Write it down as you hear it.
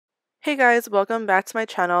Hey guys, welcome back to my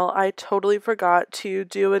channel. I totally forgot to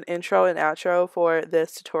do an intro and outro for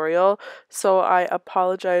this tutorial, so I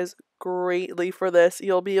apologize greatly for this.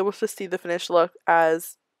 You'll be able to see the finished look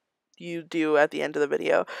as you do at the end of the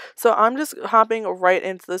video. So I'm just hopping right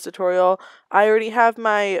into this tutorial. I already have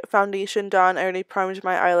my foundation done. I already primed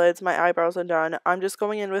my eyelids. My eyebrows are done. I'm just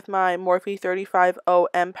going in with my Morphe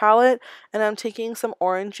 35OM palette, and I'm taking some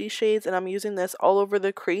orangey shades and I'm using this all over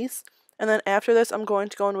the crease. And then after this, I'm going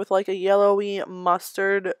to go in with like a yellowy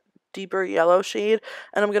mustard, deeper yellow shade,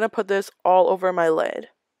 and I'm going to put this all over my lid.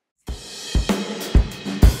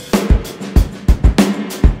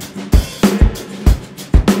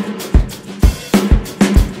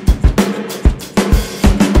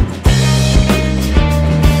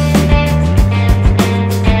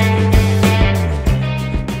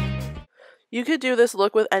 You could do this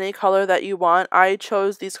look with any color that you want. I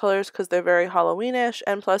chose these colors because they're very Halloweenish,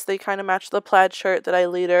 and plus they kind of match the plaid shirt that I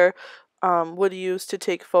later would use to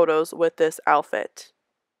take photos with this outfit.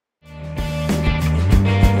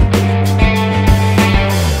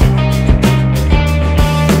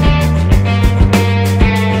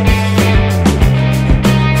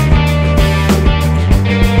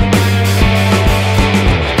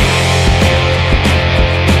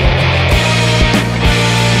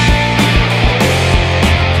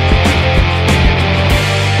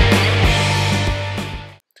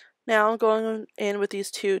 Now I'm going in with these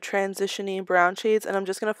two transition-y brown shades, and I'm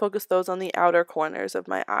just going to focus those on the outer corners of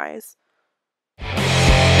my eyes.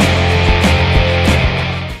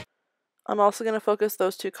 I'm also going to focus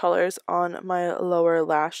those two colors on my lower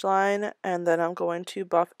lash line, and then I'm going to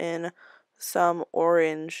buff in some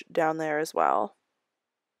orange down there as well.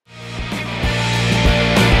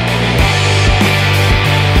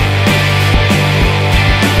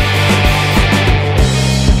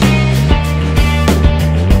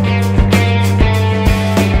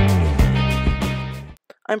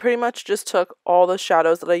 I pretty much just took all the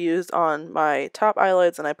shadows that I used on my top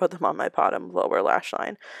eyelids and I put them on my bottom lower lash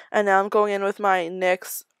line. And now I'm going in with my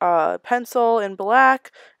NYX pencil in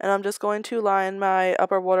black, and I'm just going to line my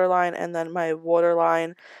upper waterline and then my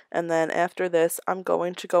waterline. And then after this, I'm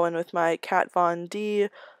going to go in with my Kat Von D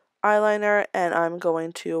eyeliner and I'm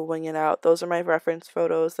going to wing it out. Those are my reference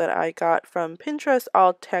photos that I got from Pinterest.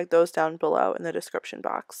 I'll tag those down below in the description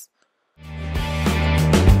box.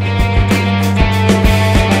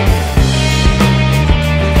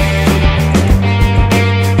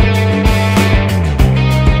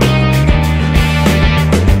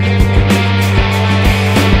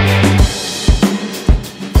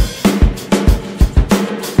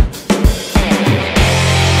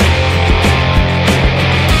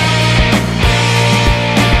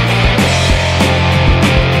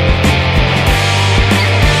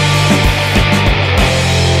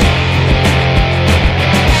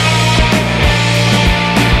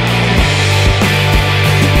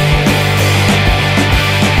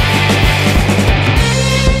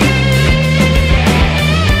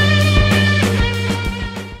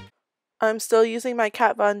 I'm still using my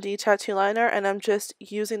Kat Von D tattoo liner, and I'm just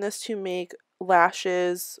using this to make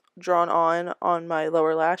lashes drawn on my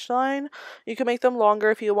lower lash line. You can make them longer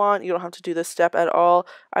if you want. You don't have to do this step at all.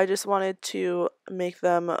 I just wanted to make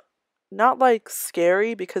them not like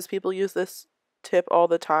scary because people use this tip all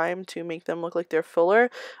the time to make them look like they're fuller.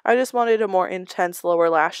 I just wanted a more intense lower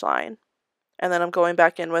lash line. And then I'm going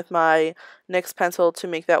back in with my NYX pencil to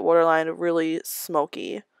make that waterline really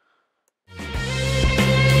smoky.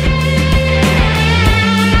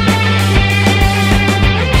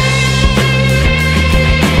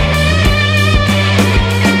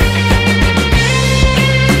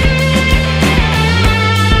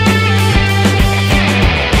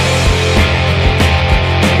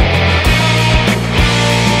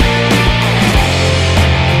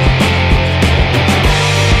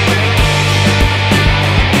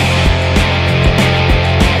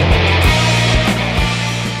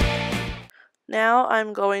 Now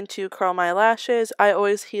I'm going to curl my lashes. I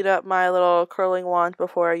always heat up my little curling wand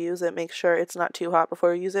before I use it. Make sure it's not too hot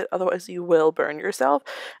before you use it, otherwise you will burn yourself.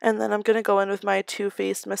 And then I'm going to go in with my Too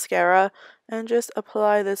Faced mascara and just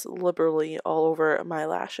apply this liberally all over my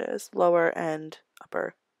lashes, lower and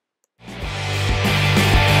upper.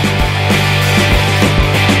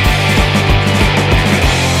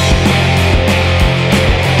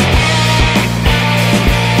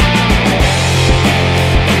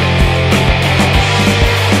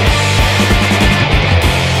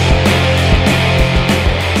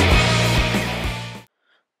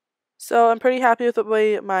 So I'm pretty happy with the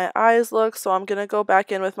way my eyes look, so I'm going to go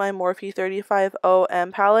back in with my Morphe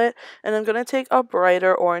 35OM palette, and I'm going to take a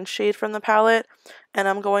brighter orange shade from the palette, and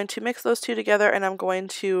I'm going to mix those two together, and I'm going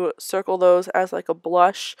to circle those as like a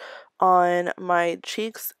blush on my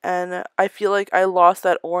cheeks. And I feel like I lost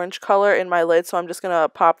that orange color in my lid, so I'm just going to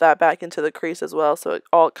pop that back into the crease as well, so it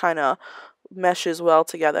all kind of meshes well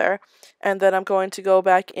together. And then I'm going to go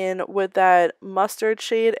back in with that mustard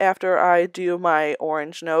shade after I do my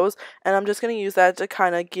orange nose, and I'm just going to use that to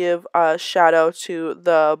kind of give a shadow to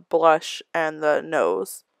the blush and the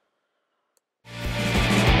nose.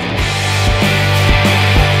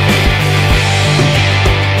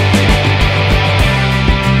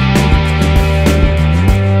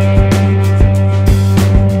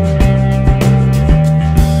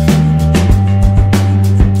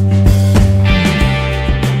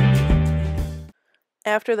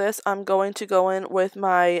 After this, I'm going to go in with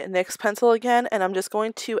my NYX pencil again, and I'm just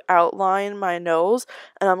going to outline my nose,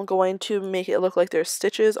 and I'm going to make it look like there's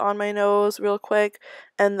stitches on my nose real quick.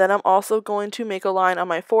 And then I'm also going to make a line on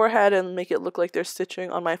my forehead and make it look like there's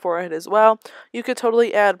stitching on my forehead as well. You could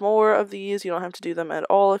totally add more of these. You don't have to do them at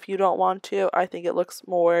all if you don't want to. I think it looks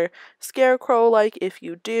more Scarecrow-like if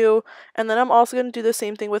you do. And then I'm also going to do the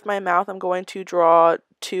same thing with my mouth. I'm going to draw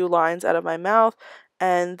 2 lines out of my mouth,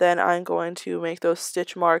 and then I'm going to make those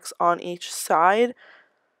stitch marks on each side.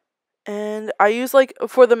 And I use, like,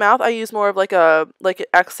 for the mouth, I use more of like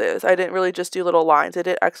X's. I didn't really just do little lines. I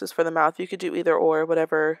did X's for the mouth. You could do either or,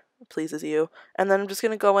 whatever pleases you. And then I'm just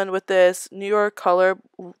going to go in with this New York Color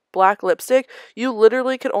black lipstick. You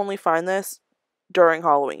literally could only find this during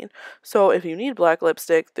Halloween. So if you need black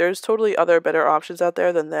lipstick, there's totally other better options out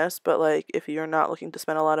there than this. But, like, if you're not looking to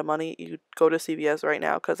spend a lot of money, you go to CVS right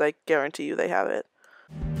now, because I guarantee you they have it.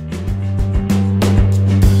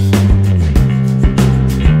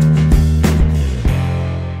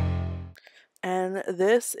 And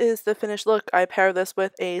this is the finished look. I pair this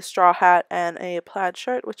with a straw hat and a plaid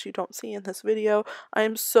shirt, which you don't see in this video. I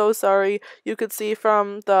am so sorry. You could see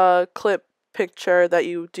from the clip picture that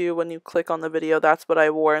you do when you click on the video, that's what I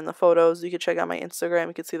wore in the photos. You could check out my Instagram.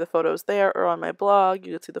 You could see the photos there, or on my blog.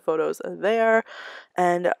 You could see the photos there.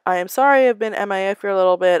 And I am sorry I've been MIA for a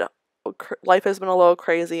little bit. Life has been a little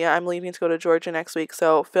crazy. I'm leaving to go to Georgia next week,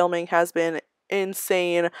 so filming has been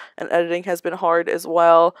insane and editing has been hard as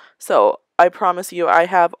well. So I promise you, I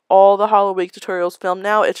have all the HALLOWEEK tutorials filmed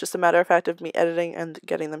now. It's just a matter of fact of me editing and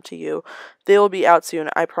getting them to you. They will be out soon,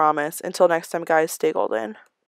 I promise. Until next time, guys, stay golden.